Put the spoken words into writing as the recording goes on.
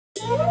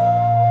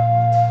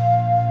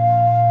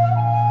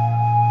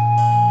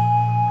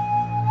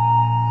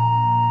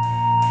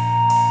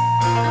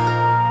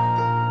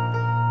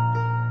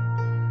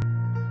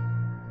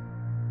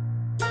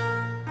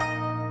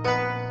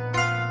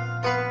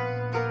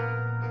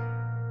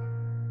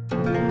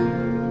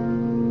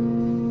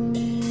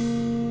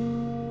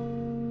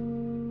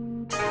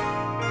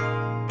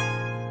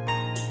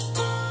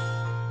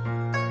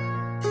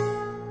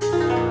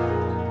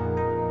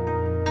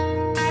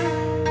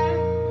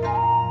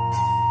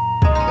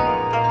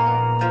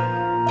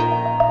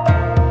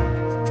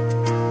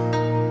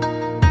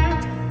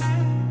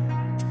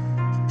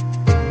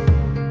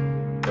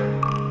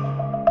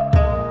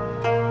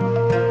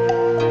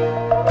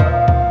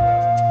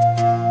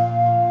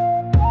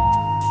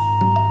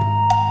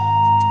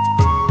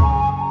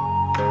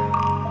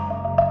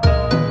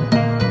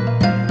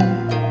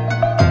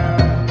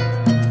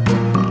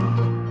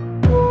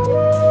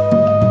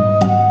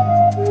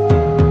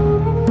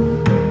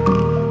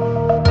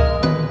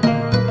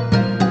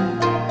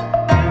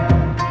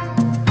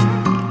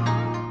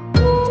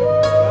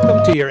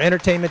your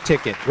entertainment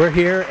ticket. We're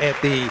here at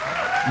the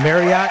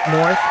Marriott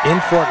North in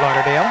Fort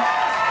Lauderdale,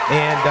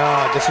 and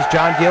this is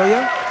John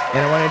Delia, and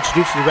I want to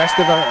introduce you to the rest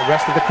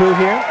of the crew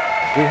here.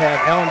 We have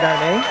Ellen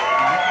Darnay,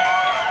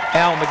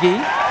 Al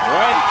McGee,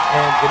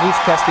 and Denise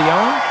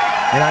Castellone,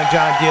 and I'm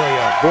John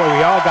Delia. Boy,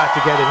 we all got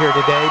together here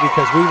today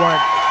because we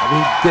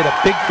did a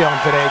big film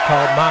today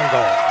called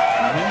Mongol,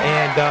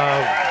 and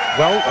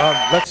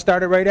let's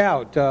start it right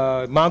out.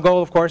 Mongol,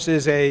 of course,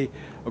 is a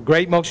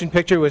great motion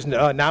picture. It was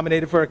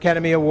nominated for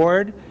Academy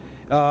Award.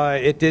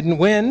 It didn't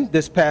win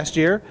this past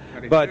year,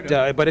 but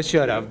it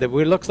should have. It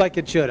looks like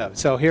it should have.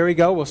 So here we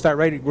go. We'll start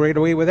right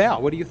away with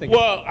Al. What do you think?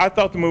 Well, I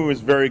thought the movie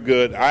was very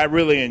good. I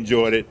really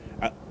enjoyed it.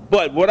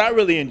 But what I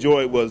really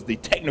enjoyed was the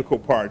technical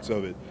parts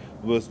of it.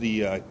 It was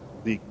the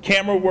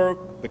camera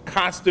work, the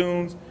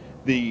costumes,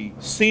 the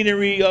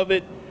scenery of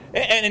it,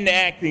 and the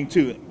acting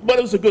too. But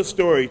it was a good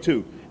story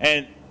too.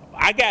 And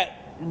I got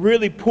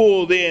really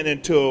pulled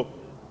into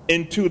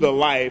the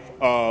life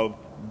of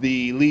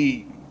the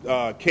lead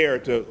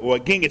character, or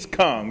Genghis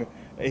Khan.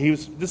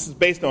 This is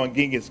based on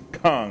Genghis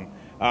Khan.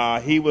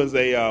 He was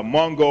a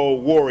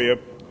Mongol warrior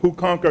who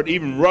conquered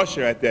even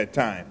Russia at that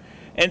time.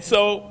 And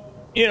so,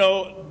 you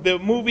know, the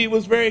movie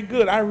was very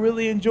good. I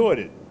really enjoyed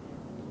it.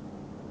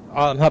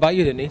 How about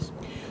you, Denise?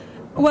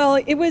 Well,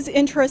 it was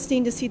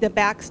interesting to see the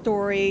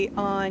backstory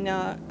on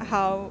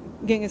how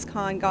Genghis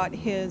Khan got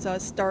his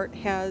start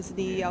as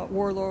the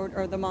warlord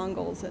of the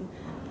Mongols.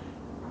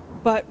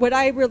 But what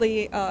I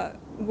really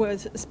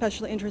was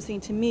especially interesting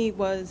to me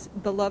was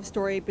the love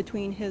story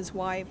between his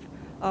wife,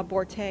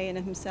 Borte, and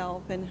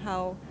himself, and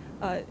how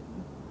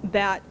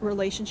that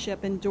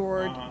relationship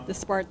endured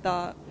despite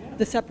the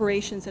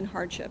separations and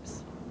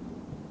hardships.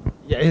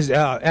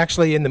 Yeah,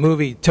 actually, in the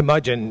movie,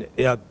 Temujin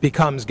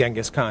becomes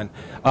Genghis Khan.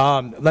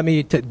 Let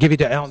me give you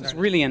to Alan. It's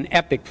really an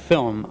epic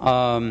film.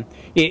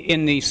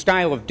 In the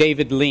style of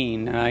David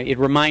Lean, it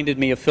reminded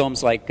me of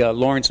films like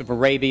Lawrence of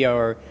Arabia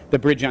or The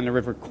Bridge on the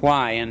River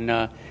Kwai,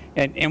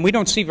 and we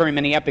don't see very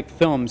many epic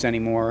films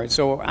anymore.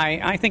 So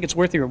I think it's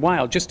worth your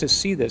while just to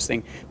see this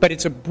thing. But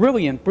it's a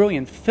brilliant,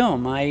 brilliant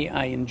film.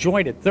 I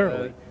enjoyed it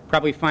thoroughly.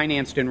 Probably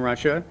financed in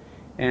Russia.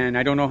 And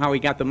I don't know how he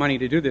got the money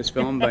to do this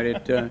film, but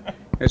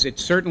it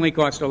certainly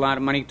cost a lot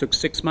of money. It took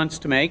 6 months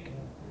to make,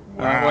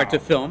 or to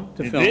film.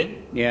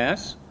 It?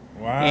 Yes.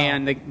 Wow.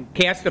 And the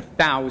cast of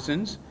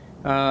thousands.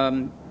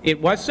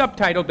 It was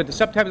subtitled, but the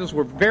subtitles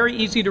were very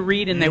easy to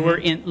read, and they were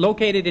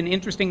located in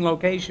interesting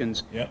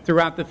locations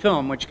throughout the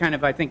film, which kind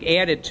of, I think,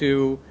 added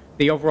to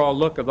the overall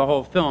look of the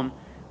whole film.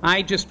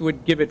 I just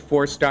would give it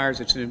 4 stars.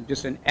 It's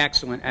just an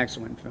excellent,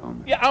 excellent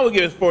film. Yeah, I would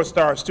give it 4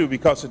 stars too,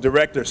 because the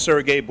director,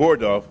 Sergei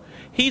Bordov,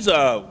 he's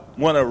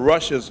one of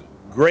Russia's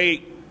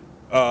great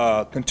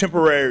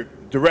contemporary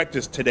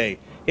directors today.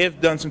 He's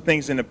done some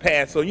things in the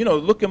past, so, you know,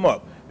 look him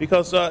up,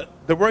 because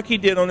the work he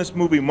did on this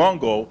movie,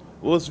 Mongol,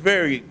 was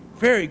very,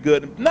 very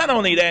good. Not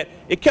only that,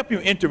 it kept you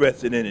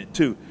interested in it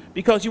too,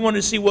 because you wanted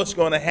to see what's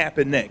going to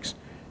happen next.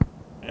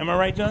 Am I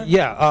right, John?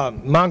 Yeah,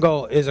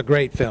 Mongol is a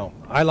great film.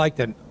 I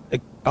liked it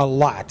a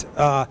lot.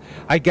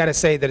 I got to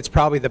say that it's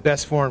probably the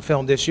best foreign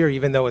film this year,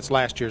 even though it's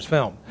last year's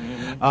film.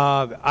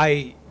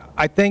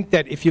 I think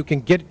that if you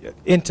can get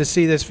in to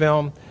see this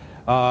film,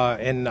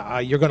 and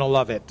you're going to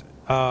love it.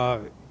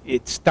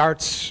 It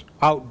starts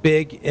out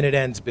big and it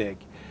ends big.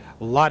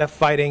 A lot of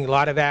fighting, a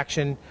lot of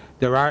action.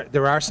 There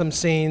are some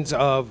scenes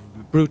of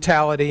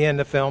brutality in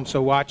the film,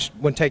 so watch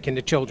when taking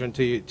the children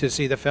to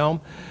see the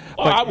film.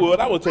 Oh,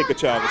 I would take a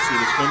child to see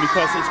this film,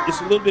 because it's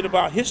a little bit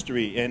about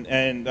history, and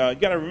you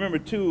got to remember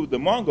too, the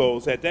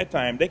Mongols at that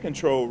time, they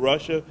controlled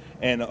Russia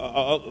and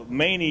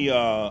mainly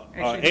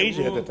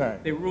Asia at the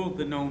time. They ruled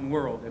the known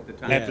world at the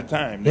time. At the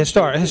time.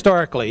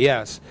 Historically,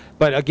 yes,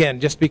 but again,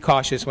 just be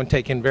cautious when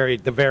taking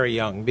the very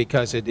young,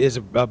 because it is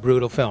a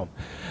brutal film.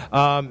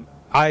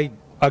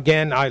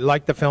 I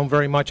like the film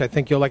very much. I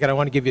think you'll like it. I don't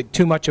want to give you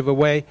too much of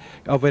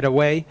it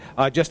away.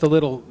 Just a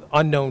little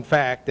unknown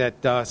fact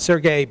that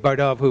Sergei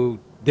Bordov, who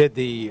did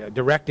the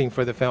directing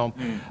for the film,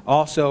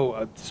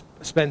 also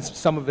spends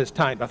some of his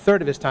time, a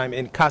third of his time,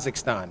 in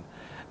Kazakhstan.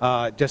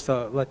 Just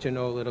to let you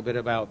know a little bit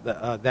about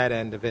that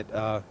end of it,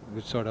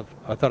 sort of,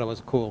 I thought it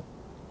was cool.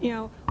 You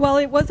know, well,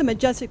 it was a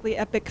majestically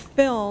epic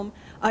film.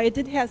 It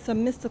did have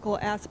some mystical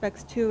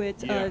aspects to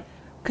it,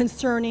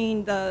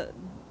 concerning the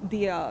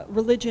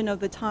religion of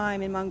the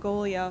time in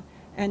Mongolia,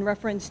 and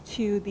reference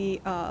to the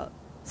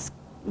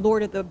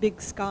Lord of the Big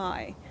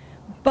Sky.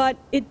 But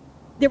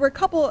there were a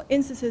couple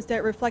instances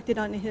that reflected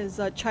on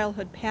his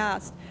childhood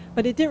past,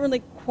 but it didn't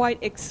really quite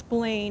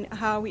explain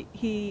how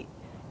he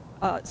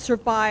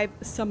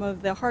survived some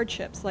of the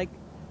hardships. Like,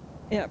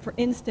 for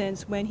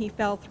instance, when he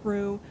fell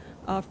through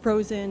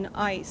frozen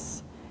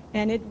ice.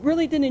 And it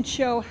really didn't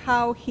show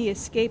how he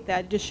escaped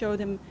that. It just showed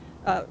him,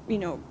 you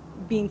know,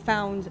 being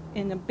found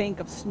in a bank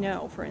of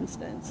snow, for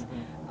instance.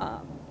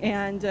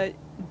 And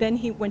then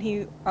when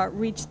he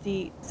reached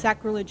the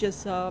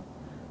sacrilegious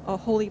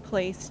holy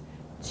place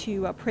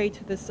to pray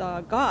to this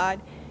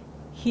god,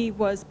 he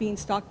was being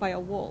stalked by a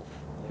wolf.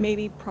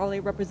 maybe probably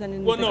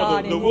representing Well, the no,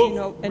 god the in,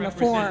 wolf in a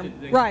form.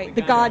 The god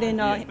god in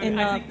Yeah, a, but in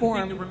I a think the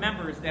thing to form.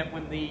 remember is that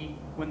when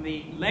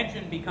the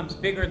legend becomes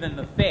bigger than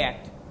the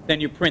fact, then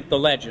you print the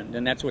legend,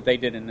 and that's what they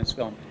did in this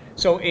film.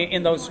 So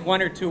in those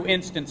one or two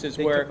instances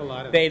where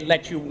they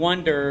let you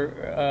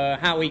wonder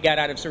how he got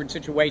out of certain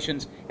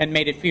situations and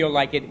made it feel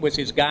like it was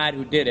his god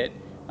who did it,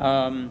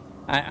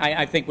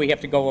 I think we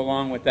have to go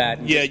along with that.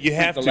 And Yeah, just you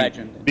print have the to,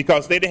 legend.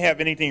 because they didn't have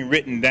anything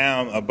written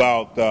down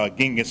about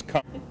Genghis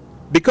Khan.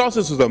 Because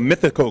this was a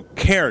mythical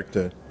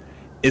character,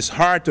 it's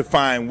hard to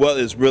find what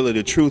is really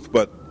the truth,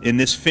 but in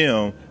this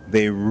film,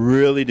 they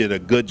really did a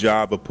good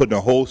job of putting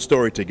a whole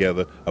story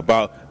together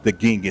about the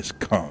Genghis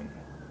Khan.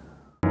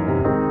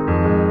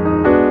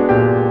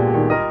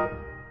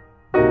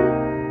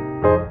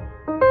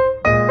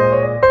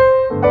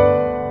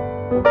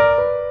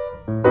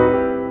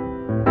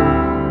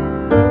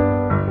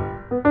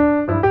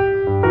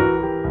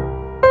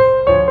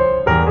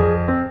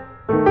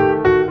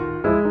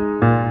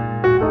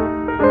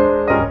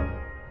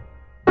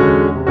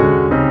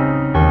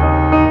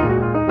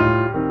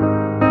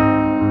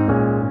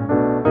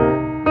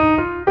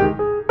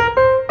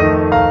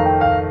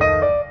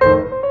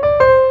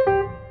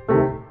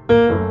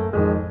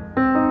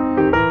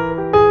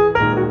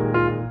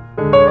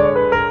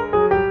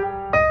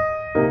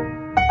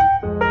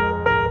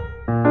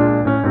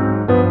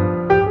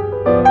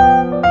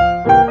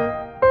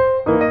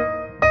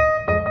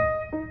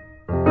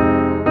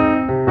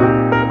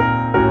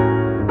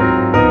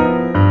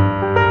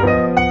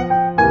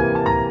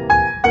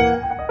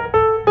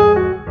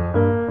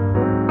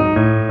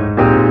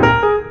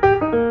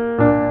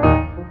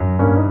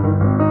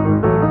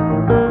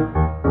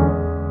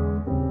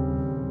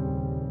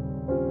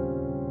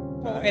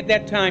 At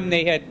that time,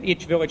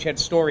 each village had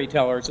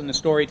storytellers, and the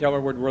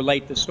storyteller would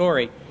relate the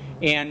story.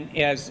 And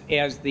as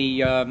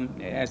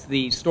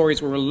the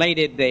stories were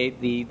related,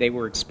 they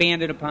were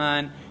expanded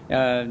upon.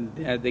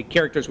 The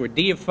characters were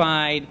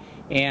deified,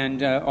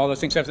 and all those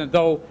things. And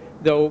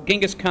though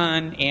Genghis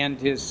Khan and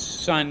his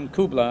son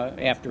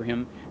Kublai, after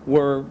him,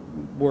 were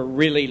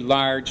really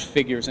large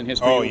figures in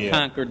history who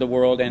conquered the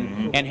world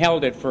and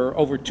held it for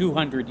over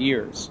 200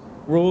 years,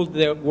 ruled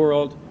the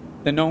world,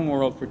 the known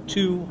world, for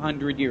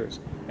 200 years.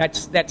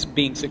 That's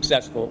being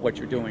successful at what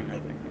you're doing, I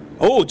think.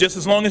 Oh, just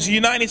as long as the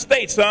United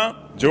States, huh?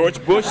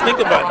 George Bush, think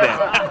about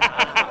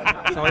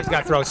that. He's always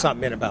got to throw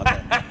something in about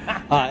that.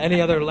 Any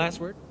other last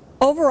word?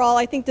 Overall,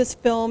 I think this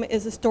film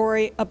is a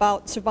story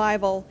about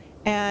survival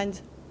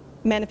and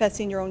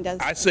manifesting your own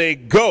destiny. I say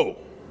go.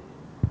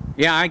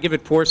 Yeah, I give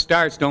it 4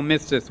 stars. Don't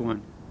miss this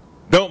one.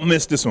 Don't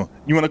miss this one.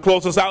 You want to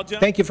close us out,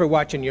 John? Thank you for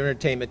watching Your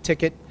Entertainment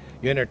Ticket,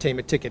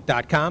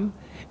 yourentertainmentticket.com.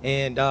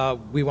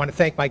 And we want to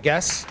thank my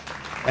guests,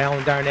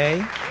 Alan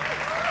Darnay,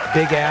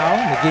 Big Al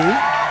McGee,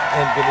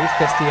 and Denise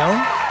Castillon.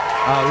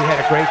 We had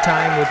a great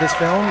time with this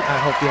film. I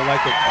hope you'll like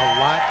it a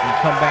lot and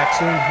come back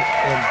soon.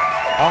 And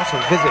also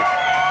visit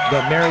the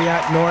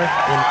Marriott North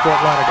in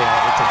Fort Lauderdale.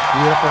 It's a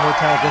beautiful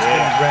hotel, just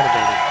been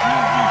renovated.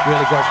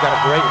 Really gorgeous. Got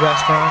a great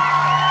restaurant.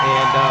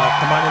 And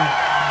come on in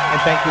and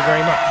thank you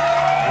very much.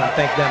 I want to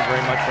thank them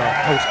very much for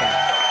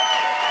hosting.